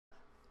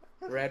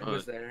Red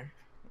was there.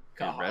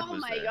 Yeah, Red Oh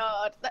was my there.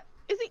 god.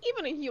 Is he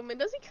even a human?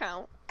 Does he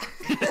count?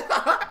 You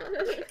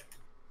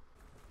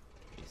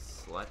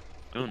slut.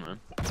 Oh man.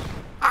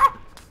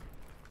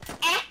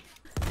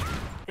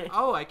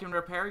 Oh, I can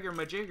repair your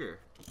majigger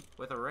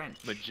with a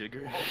wrench.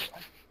 Majigger.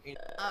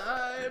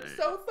 I'm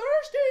so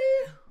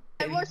thirsty!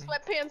 I wore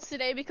sweatpants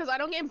today because I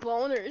don't get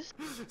boners.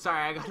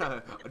 Sorry, I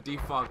gotta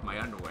defog my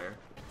underwear.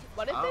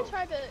 What if Oh. they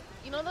tried to,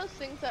 you know those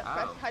things that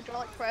press Oh.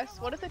 hydraulic press?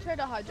 What if they tried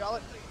to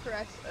hydraulic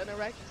press an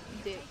erect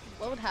dick?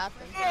 What would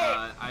happen?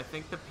 I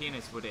think the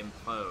penis would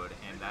implode,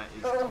 and that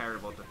is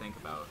terrible to think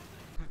about.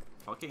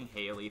 Fucking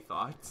Haley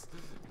thoughts.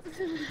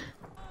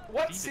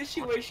 What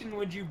situation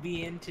would you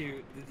be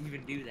into to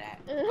even do that?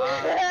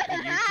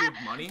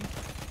 YouTube money?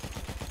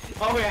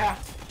 Oh yeah.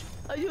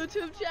 A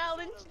YouTube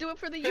challenge? Do it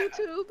for the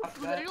YouTube?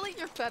 Literally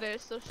your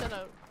fetish, so shut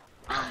up.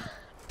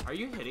 Are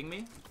you hitting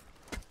me?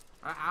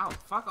 Ow,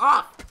 fuck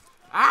off!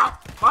 Ow!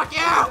 Fuck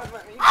you!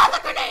 Ow, the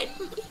grenade!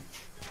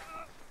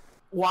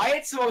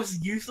 Wyatt's the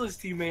most useless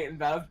teammate in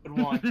Battlefield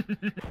 1.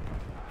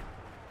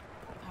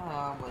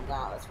 Oh my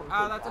god, that's one.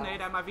 Oh, that's an 8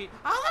 at my feet.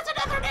 Oh, that's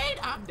another 8!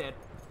 I'm dead.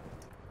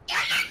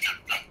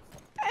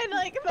 And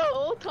like the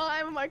whole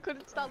time I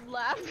couldn't stop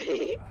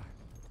laughing.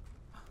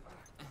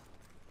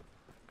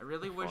 I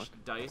really wish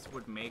DICE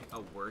would make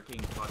a working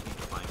fucking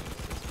climbing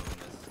system in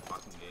this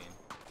fucking game.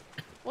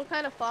 What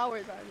kind of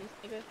flowers are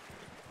these, nigga?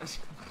 I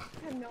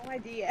have no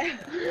idea.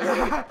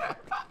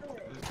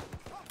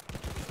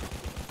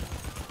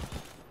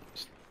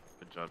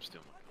 Good job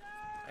stealing.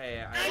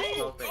 Hey, I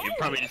still think. You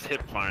probably just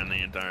hip firing the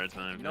entire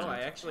time. No, man.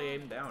 I actually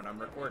aimed down. I'm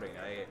recording.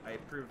 I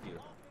proved you.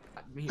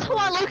 Come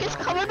on, Lucas,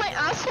 cover my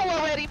asshole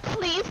already,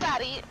 please,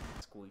 daddy.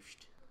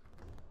 Squooshed.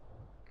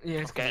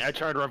 Yes. Okay, I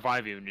tried to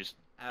revive you and just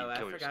Oh, I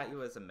kill forgot yourself. you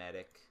was a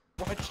medic.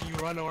 Watch you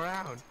run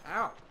around.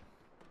 Ow!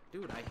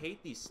 Dude, I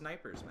hate these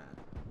snipers, man.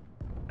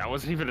 That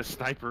wasn't even a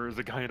sniper, it was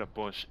a guy in a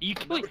bush. You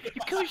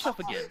kill yourself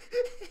again.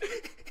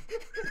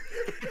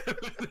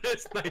 That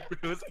sniper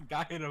was a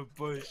guy in a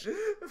bush. But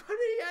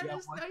he had Yeah, a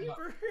watch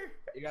sniper.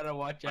 You gotta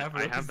watch out.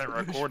 I have that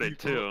recorded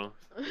too.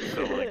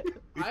 So like,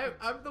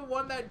 I'm the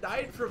one that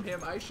died from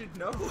him. I should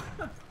know.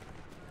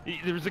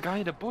 there was a guy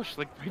in a bush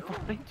like right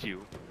behind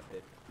you.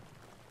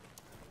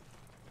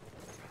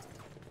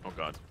 Oh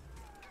god.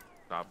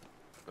 Stop.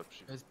 Stop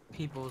shooting. There's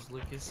people's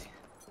Lucas.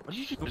 Why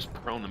did you just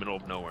pro in the middle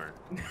of nowhere?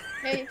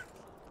 Hey,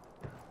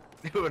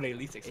 They would at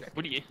least expect.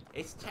 What do you?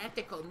 It's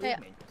tactical Hey.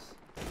 movements.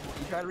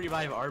 You try to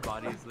revive our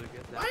bodies,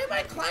 Lucas. Why am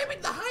I climbing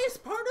the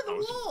highest part of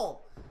the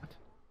wall?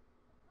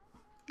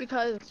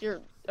 because you're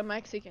a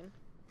Mexican.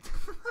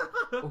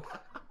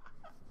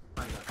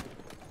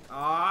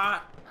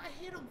 Ah! I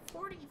hit him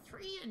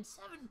 43 and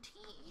 17.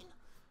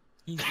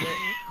 He's lit.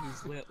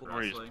 He's lit.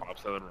 Or he just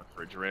pops out of the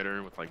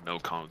refrigerator with like no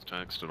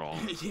context at all.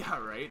 Yeah,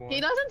 right.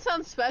 He doesn't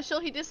sound special,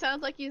 he just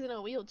sounds like he's in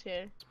a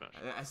wheelchair. Special.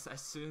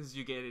 As soon as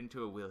you get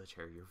into a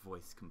wheelchair, your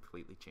voice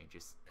completely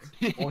changes.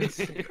 Voice.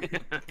 If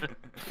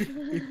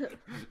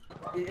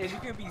you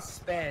can be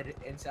sped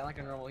and sound like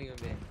a normal human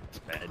being.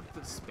 Sped.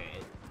 The sped.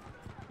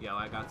 Yo,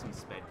 I got some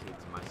sped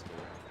kids in my school.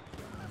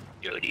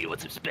 Yo, do you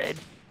want some sped?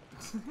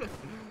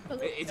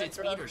 Is it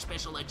speed or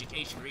special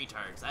education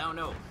retards? I don't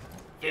know.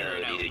 Figure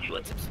it Yo, out. dude, you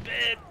want some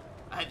sped?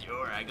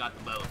 Sure, I got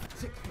them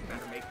both.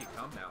 Better make you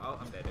come now. Oh,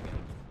 I'm dead again.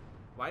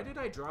 Why did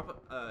I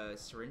drop a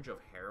syringe of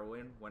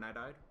heroin when I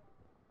died?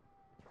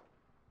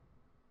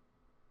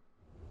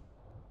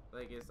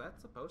 Like, is that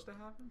supposed to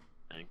happen?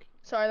 Hank.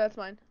 Sorry, that's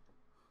mine.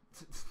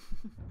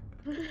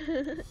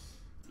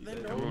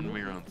 When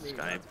we were on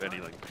Skype, Betty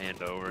like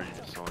panned over and you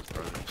just saw his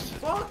brother.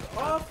 Fuck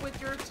off with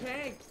your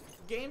tank!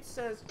 Game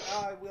says,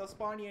 we'll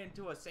spawn you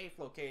into a safe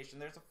location.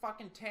 There's a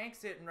fucking tank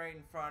sitting right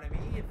in front of me,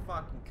 you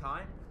fucking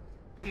cunt.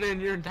 And then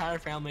your entire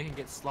family can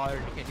get slaughtered.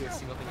 You can't do a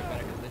single thing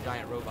about it because of the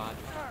giant robot.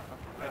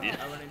 Yeah.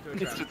 I went into a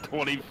It's a trap.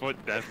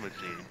 20-foot death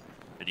machine,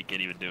 and you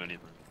can't even do anything.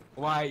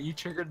 Why? You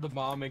triggered the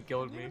bomb and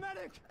killed me.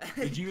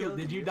 Did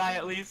you die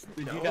at least?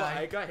 Did you No, die?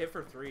 I got hit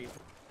for 3.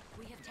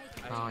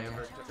 Oh, yeah.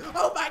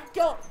 Oh my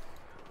god!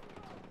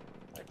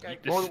 Okay.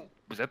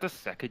 Was that the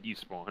second you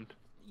spawned?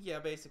 Yeah,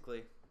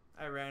 basically.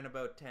 I ran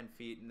about 10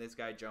 feet and this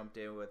guy jumped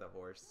in with a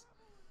horse.